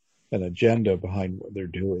an agenda behind what they're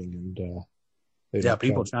doing, and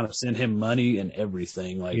people trying to send him money and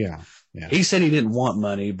everything. Yeah. He said he didn't want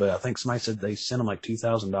money, but I think somebody said they sent him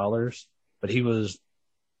 $2,000. But he was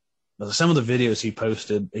some of the videos he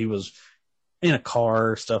posted, he was in a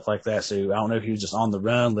car, stuff like that. So I don't know if he was just on the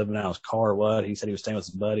run, living out of his car or what. He said he was staying with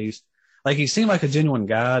his buddies. He seemed like a genuine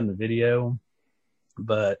guy in the video,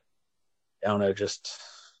 but I don't know, just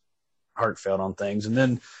heartfelt on things. And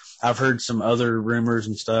then I've heard some other rumors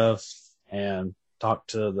and stuff and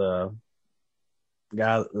talked to the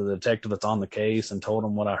detective that's on the case and told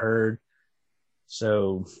him what I heard.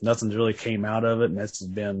 So nothing's really came out of it. And this has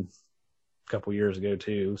been a couple years ago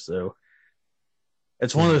too. So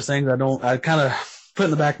it's one of those things I kind of put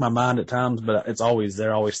in the back of my mind at times, but it's always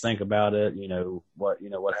there. I always think about it. What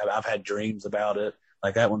happened. I've had dreams about it.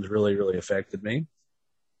 That one's really, really affected me.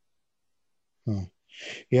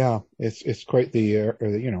 Yeah, it's quite the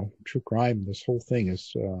true crime. This whole thing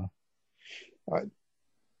is.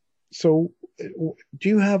 So, do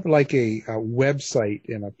you have a website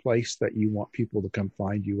and a place that you want people to come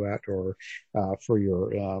find you at, or for your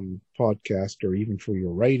podcast, or even for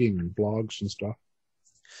your writing and blogs and stuff?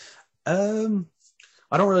 I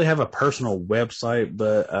don't really have a personal website,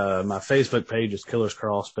 but my Facebook page is Killers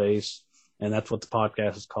Crawl Space, and that's what the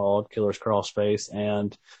podcast is called, Killers Crawl Space.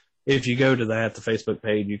 And if you go to that, the Facebook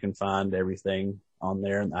page, you can find everything on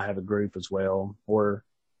there. And I have a group as well, or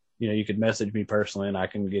you could message me personally and I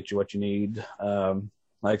can get you what you need. I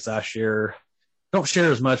don't share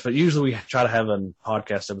as much, but usually we try to have a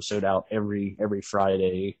podcast episode out every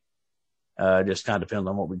Friday. Just kind of depends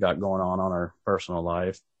on what we got going on our personal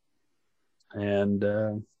life. And,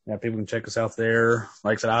 people can check us out there.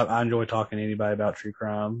 Like I said, I enjoy talking to anybody about true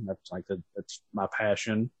crime. That's my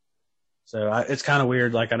passion. So it's kind of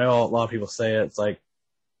weird. I know a lot of people say it. It's I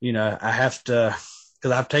have to,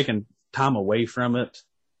 cause I've taken time away from it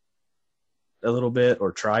a little bit,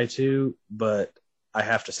 or try to, but I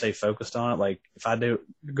have to stay focused on it. If I do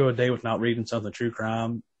go a day without reading something true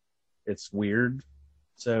crime, it's weird.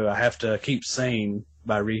 So I have to keep sane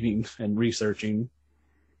by reading and researching,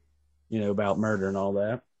 about murder and all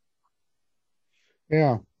that.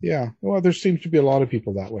 Yeah. Well, there seems to be a lot of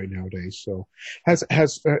people that way nowadays. So has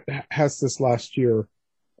this last year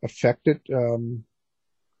affected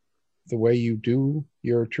the way you do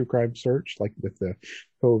your true crime search, with the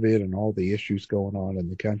COVID and all the issues going on in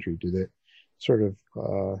the country? Did it sort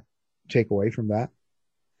of take away from that?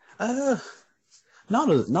 Not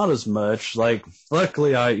as much.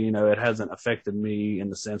 Luckily, it hasn't affected me in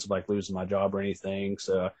the sense of losing my job or anything.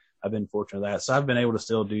 So I've been fortunate that. So I've been able to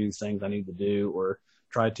still do things I need to do, or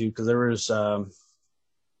try to, because there was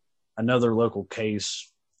another local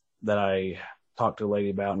case that I talked to a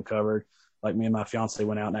lady about and covered. Me and my fiance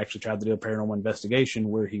went out and actually tried to do a paranormal investigation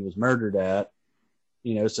where he was murdered at.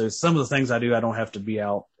 So some of the things I do, I don't have to be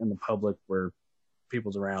out in the public where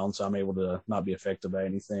people's around, so I'm able to not be affected by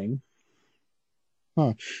anything.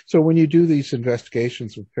 Huh. So when you do these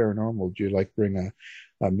investigations with paranormal, do you bring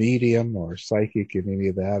a medium or a psychic in any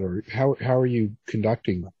of that, or how are you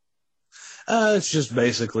conducting them? It's just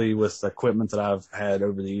basically with equipment that I've had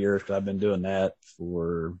over the years, because I've been doing that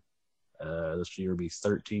for this year will be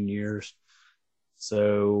 13 years.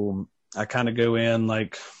 So I kind of go in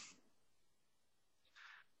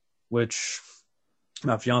which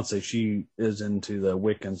my fiance, she is into the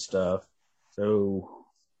Wiccan stuff. So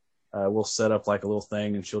we'll set up a little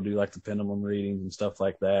thing, and she'll do the pendulum readings and stuff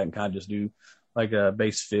like that, and kind of just do a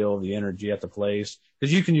base feel of the energy at the place.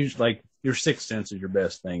 Because you can use your sixth sense is your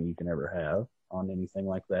best thing you can ever have on anything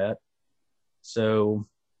like that. So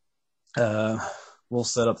we'll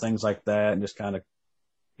set up things like that and just kind of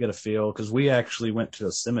get a feel, because we actually went to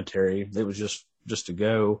a cemetery. It was just to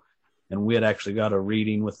go, and we had actually got a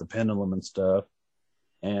reading with the pendulum and stuff.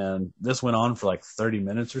 And this went on for like 30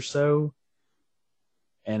 minutes or so.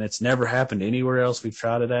 And it's never happened anywhere else we've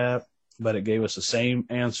tried it at, but it gave us the same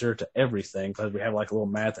answer to everything, because we have like a little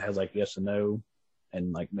mat that has like yes and no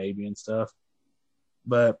and like maybe and stuff.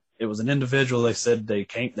 But it was an individual. They said they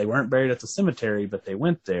weren't buried at the cemetery, but they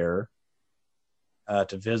went there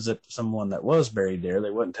to visit someone that was buried there.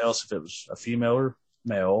 They wouldn't tell us if it was a female or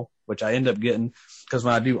male, which I end up getting, because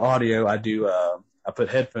when I do audio, I put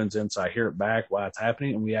headphones in so I hear it back while it's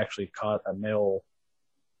happening. And we actually caught a male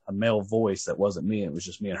voice that wasn't me. It was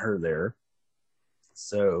just me and her there.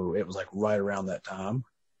 So it was like right around that time.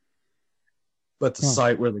 But the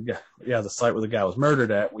site where the guy was murdered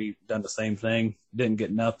at, we done the same thing. Didn't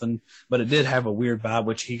get nothing, but it did have a weird vibe,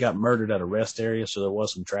 which he got murdered at a rest area. So there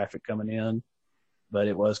was some traffic coming in, but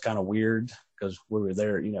it was kind of weird because we were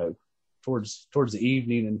there, you know, towards the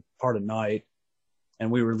evening and part of night. And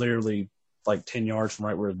we were literally like 10 yards from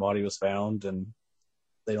right where his body was found. And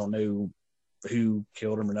they don't know who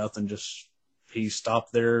killed him or nothing. Just he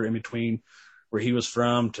stopped there in between where he was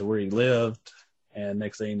from to where he lived. And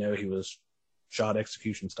next thing you know, he was shot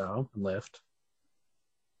execution style and left.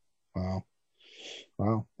 Wow.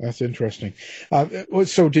 That's interesting.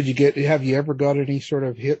 So have you ever got any sort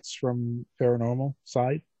of hits from paranormal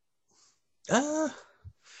side?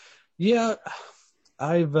 Yeah,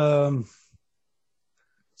 I've,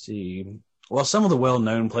 see, well, some of the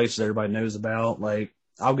well-known places everybody knows about, like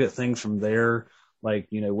I'll get things from there, like,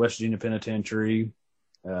 you know, West Virginia Penitentiary.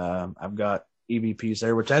 I've got EVPs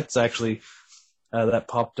there, which that's actually, that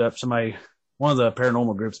popped up. One of the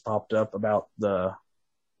paranormal groups popped up about the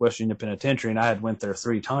West Virginia Penitentiary, and I had went there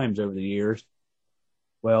 3 times over the years.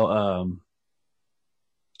 Well,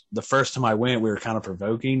 the first time I went, we were kind of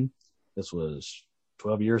provoking. This was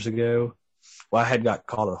 12 years ago. Well, I had got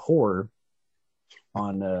caught a whore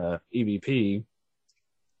on EVP,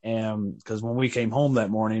 and because when we came home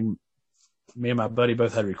that morning, me and my buddy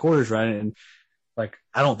both had recorders running, and like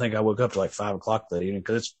I don't think I woke up till like 5 o'clock that evening,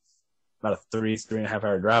 because it's about a 3.5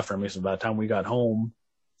 hour drive from me. So by the time we got home,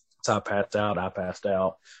 so I passed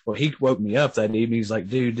out. Well, he woke me up that evening. He's like,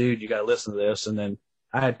 dude, you got to listen to this. And then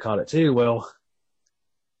I had caught it too. Well,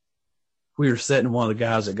 we were sitting one of the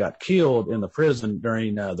guys that got killed in the prison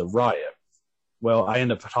during the riot. Well, I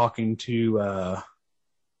ended up talking to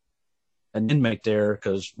an inmate there,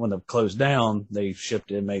 because when they closed down, they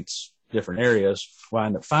shipped inmates different areas. Well, I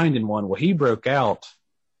ended up finding one. Well, he broke out.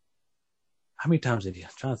 How many times did he? I'm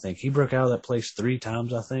trying to think. He broke out of that place 3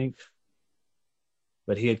 times, I think.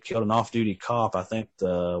 But he had killed an off-duty cop, I think,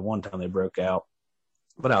 the one time they broke out.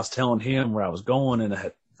 But I was telling him where I was going, and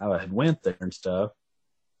I had went there and stuff.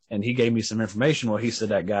 And he gave me some information. Well, he said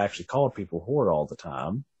that guy actually called people whore all the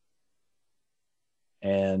time.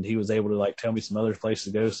 And he was able to like tell me some other places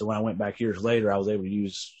to go. So when I went back years later, I was able to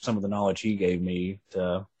use some of the knowledge he gave me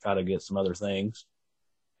to try to get some other things.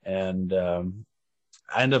 And I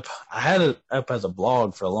had it up as a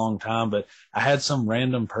blog for a long time, but I had some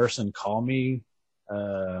random person call me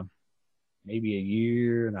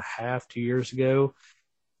maybe 1.5 2 years ago,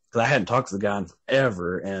 because I hadn't talked to the guy in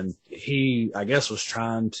forever, and he, I guess, was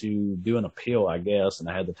trying to do an appeal, I guess, and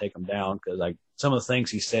I had to take him down because like some of the things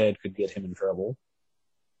he said could get him in trouble.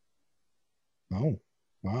 Oh,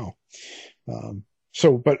 wow.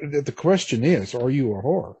 So, but the question is, are you a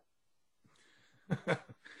whore?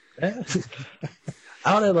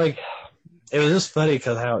 I don't know, like, it was just funny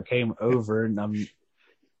because how it came over, and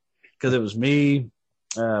because it was me,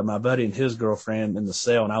 my buddy and his girlfriend in the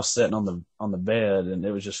cell, and I was sitting on the bed, and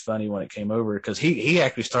it was just funny when it came over, because he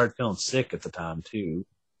actually started feeling sick at the time too.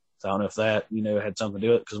 So I don't know if that, you know, had something to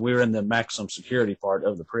do with it, because we were in the maximum security part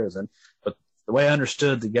of the prison. But the way I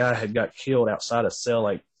understood, the guy had got killed outside a cell,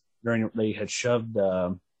 like they had shoved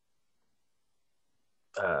a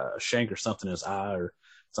shank or something in his eye or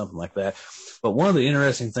something like that. But one of the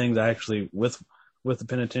interesting things actually with the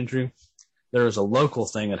penitentiary, there was a local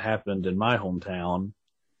thing that happened in my hometown,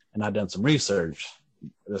 and I'd done some research.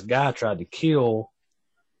 This guy tried to kill,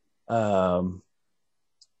 one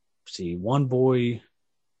boy, I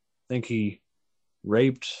think he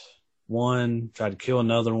raped one, tried to kill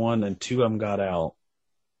another one, and 2 of them got out.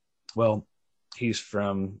 Well, he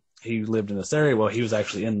lived in this area. Well, he was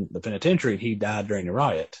actually in the penitentiary, and he died during the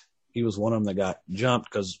riot. He was one of them that got jumped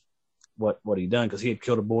because what he done, because he had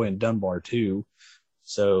killed a boy in Dunbar too.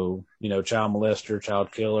 So, you know, child molester,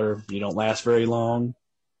 child killer, you don't last very long.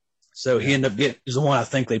 So he ended up he's the one I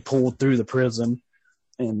think they pulled through the prison,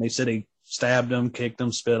 and they said he stabbed him, kicked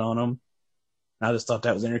him, spit on him. And I just thought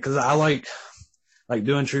that was interesting because I like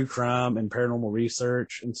doing true crime and paranormal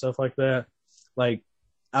research and stuff like that. Like,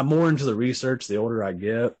 I'm more into the research the older I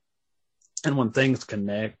get. And when things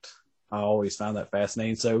connect, I always find that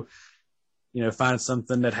fascinating. So, find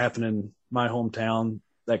something that happened in my hometown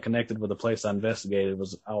that connected with the place I investigated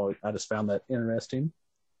I just found that interesting.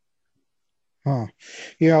 Huh.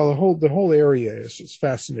 Yeah, the whole area is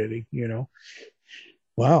fascinating,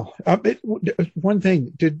 Wow. One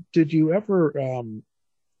thing, did you ever,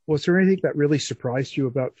 was there anything that really surprised you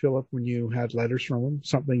about Philip when you had letters from him?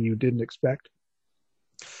 Something you didn't expect?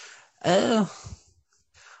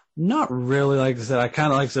 Not really. Like I said, I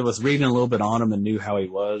kind of, was reading a little bit on him and knew how he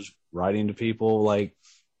was writing to people. Like,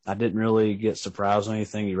 I didn't really get surprised on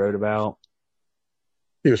anything he wrote about.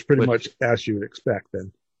 He was pretty much as you would expect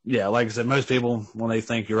then. Yeah, like I said, most people, when they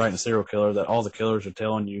think you're writing a serial killer, that all the killers are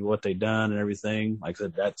telling you what they done and everything. Like I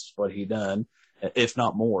said, that's what he done, if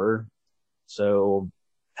not more. So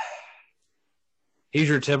he's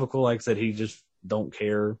your typical, like I said, he just don't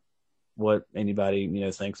care what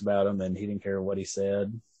anybody, thinks about him, and he didn't care what he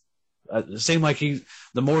said. It seemed like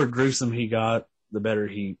the more gruesome he got, the better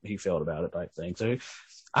he felt about it, type thing. So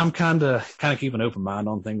I'm kind of keep an open mind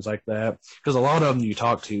on things like that, because a lot of them you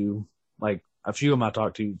talk to, like a few of them I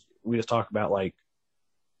talk to, we just talk about like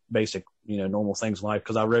basic, normal things in life.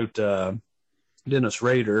 Because I wrote Dennis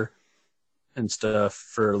Rader and stuff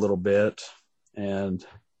for a little bit, and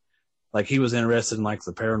like he was interested in like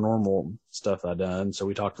the paranormal stuff I done, so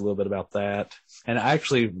we talked a little bit about that. And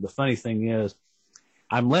actually, the funny thing is,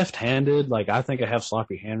 I'm left-handed. Like, I think I have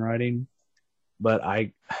sloppy handwriting, but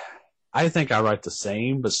I think I write the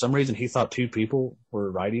same. But some reason he thought two people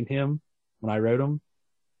were writing him when I wrote him.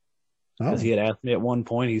 Because he had asked me at one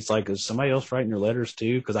point, he's like, is somebody else writing your letters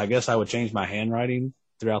too? Because I guess I would change my handwriting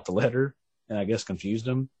throughout the letter, and I guess confused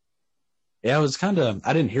him. Yeah, it was I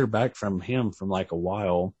didn't hear back from him from like a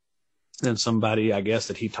while. Then somebody, I guess,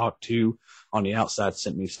 that he talked to on the outside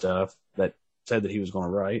sent me stuff that said that he was going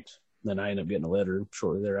to write. Then I ended up getting a letter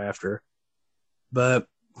shortly thereafter. But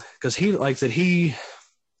because he, like I said,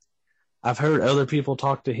 I've heard other people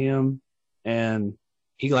talk to him, and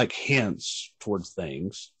he like hints towards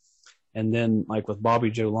things. And then like with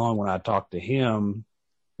Bobby Joe Long, when I talked to him,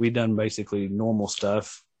 we done basically normal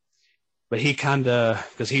stuff. But he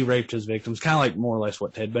because he raped his victims, kind of like more or less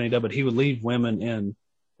what Ted Bundy did, but he would leave women in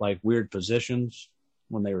like weird positions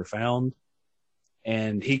when they were found.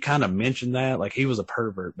 And he kind of mentioned that, like he was a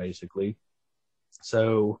pervert basically.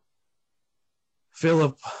 So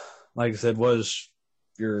Philip, like I said, was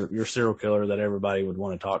your serial killer that everybody would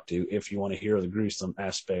want to talk to if you want to hear the gruesome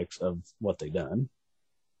aspects of what they done.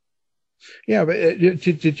 Yeah, but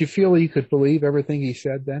did you feel you could believe everything he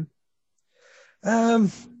said then?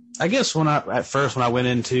 I guess at first when I went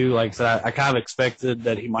into, like I said, I kind of expected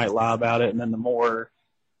that he might lie about it, and then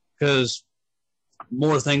because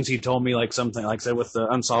more things he told me, like something, like I said, with the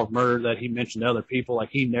unsolved murder that he mentioned to other people,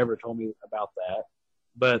 like he never told me about that,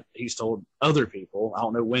 but he's told other people. I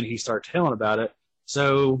don't know when he started telling about it.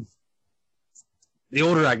 So the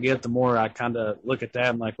older I get, the more I kind of look at that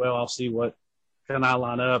and like, well, I'll see what can I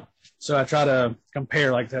line up. So I try to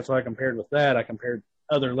compare, like that's what I compared with that. I compared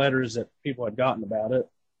other letters that people had gotten about it.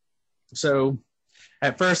 So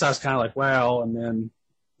at first I was kind of like, wow. And then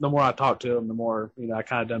the more I talked to him, the more, I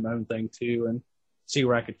kind of done my own thing too, and see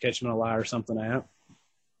where I could catch him in a lie or something at.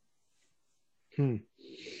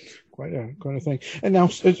 Quite a thing. And now,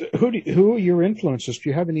 who are your influences? Do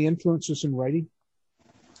you have any influences in writing?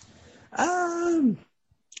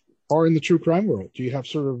 Or in the true crime world? Do you have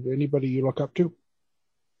sort of anybody you look up to?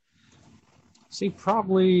 See,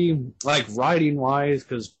 probably like writing wise,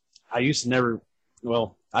 because I used to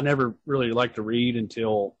I never really liked to read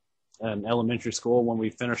until in elementary school. When we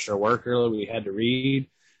finished our work early, we had to read.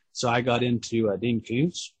 So I got into Dean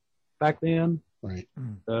Koontz back then. Right.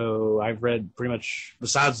 So I've read pretty much,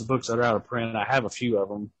 besides the books that are out of print, I have a few of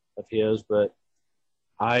them of his, but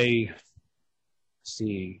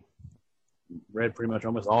read pretty much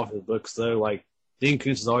almost all of his books though. Like Dean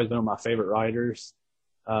Koontz has always been one of my favorite writers.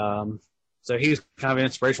 So he's kind of an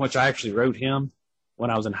inspiration, which I actually wrote him when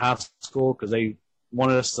I was in high school, because they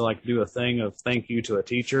wanted us to like do a thing of thank you to a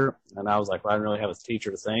teacher. And I was like, well, I didn't really have a teacher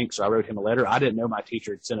to thank. So I wrote him a letter. I didn't know my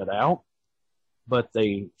teacher had sent it out, but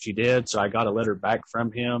she did. So I got a letter back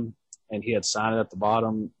from him, and he had signed it at the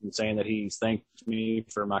bottom and saying that he thanked me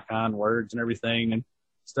for my kind words and everything and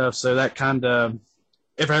stuff. So that kind of,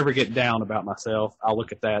 if I ever get down about myself, I'll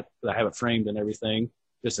look at that. I have it framed and everything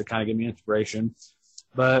just to kind of give me inspiration.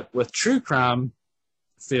 But with true crime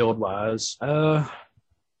field wise, well,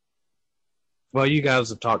 you guys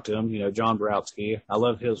have talked to him, John Borowski. I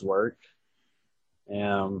love his work.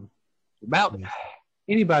 about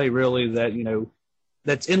anybody really that,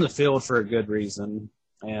 that's in the field for a good reason.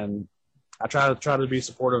 And I try to be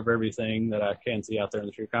supportive of everything that I can see out there in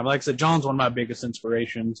the true crime. Like I said, John's one of my biggest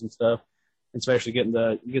inspirations and stuff, especially getting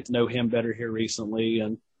to get to know him better here recently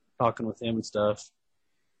and talking with him and stuff.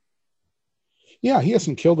 Yeah, he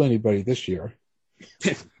hasn't killed anybody this year.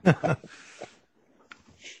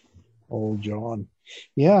 Old John.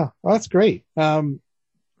 Yeah, well, that's great.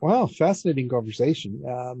 Wow, fascinating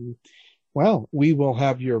conversation. Well, we will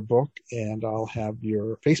have your book, and I'll have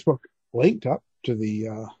your Facebook linked up to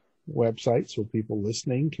the website so people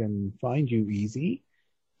listening can find you easy.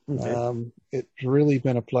 Okay. It's really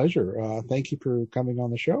been a pleasure. Thank you for coming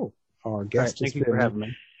on the show. Our guest has been, thank you for having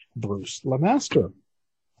me, Bruce LeMaster.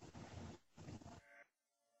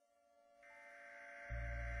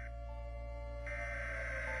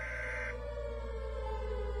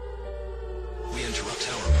 We interrupt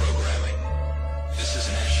our programming. This is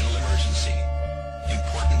a national emergency.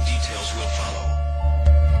 Important details will follow.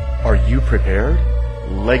 Are you prepared?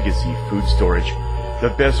 Legacy Food Storage. The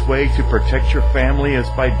best way to protect your family is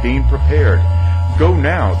by being prepared. Go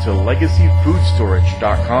now to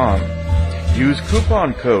legacyfoodstorage.com. Use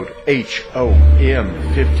coupon code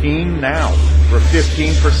HOM15 now for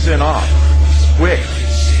 15% off. Quick,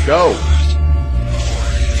 go!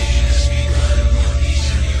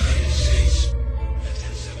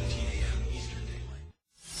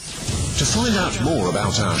 To find out more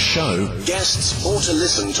about our show, guests, or to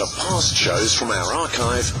listen to past shows from our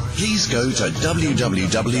archive, please go to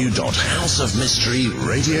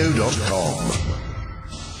www.houseofmysteryradio.com.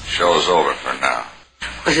 Show's over for now.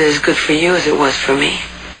 Was it as good for you as it was for me?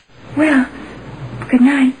 Well, good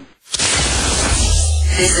night.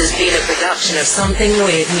 This has been a production of Something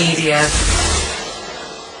Weird Media.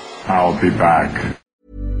 I'll be back.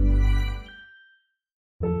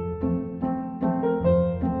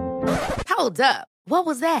 Hold up. What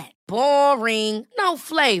was that? Boring. No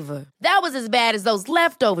flavor. That was as bad as those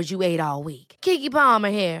leftovers you ate all week. Keke Palmer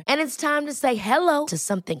here, and it's time to say hello to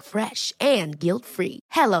something fresh and guilt-free.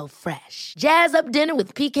 Hello Fresh. Jazz up dinner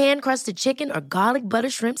with pecan-crusted chicken or garlic butter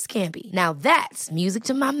shrimp scampi. Now that's music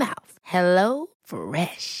to my mouth. Hello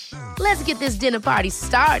Fresh. Let's get this dinner party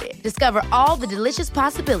started. Discover all the delicious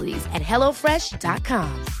possibilities at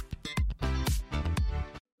HelloFresh.com.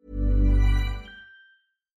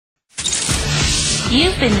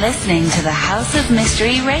 You've been listening to the House of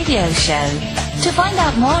Mystery radio show. To find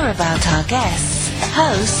out more about our guests,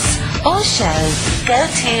 hosts, or shows, go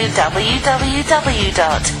to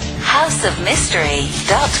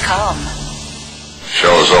www.houseofmystery.com.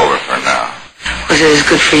 Show's over for now. Was it as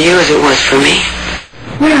good for you as it was for me?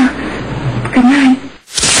 Well, good night.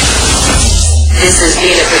 This has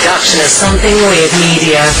been a production of Something Weird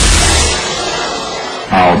Media.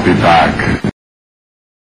 I'll be back.